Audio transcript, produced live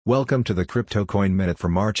Welcome to the Crypto Coin Minute for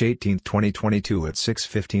March 18, 2022 at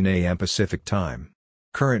 6:15 a.m. Pacific Time.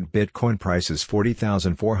 Current Bitcoin price is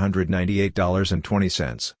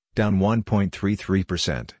 $40,498.20, down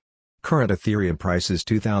 1.33%. Current Ethereum price is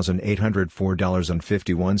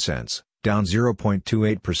 $2,804.51, down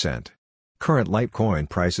 0.28%. Current Litecoin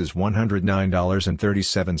price is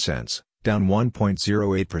 $109.37, down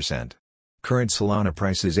 1.08%. Current Solana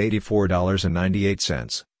price is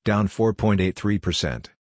 $84.98, down 4.83%.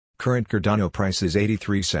 Current Cardano price is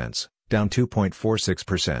 83 cents, down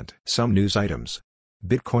 2.46%. Some news items.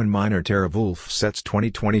 Bitcoin miner TeraWulf sets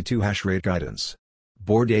 2022 hashrate guidance.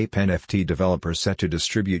 Bored Ape NFT developer set to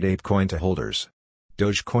distribute ApeCoin to holders.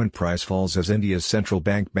 Dogecoin price falls as India's central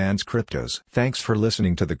bank bans cryptos. Thanks for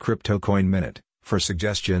listening to the Crypto Coin Minute. For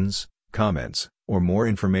suggestions, comments, or more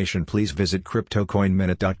information, please visit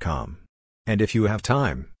CryptoCoinMinute.com. And if you have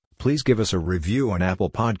time, please give us a review on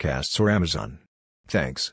Apple Podcasts or Amazon. Thanks.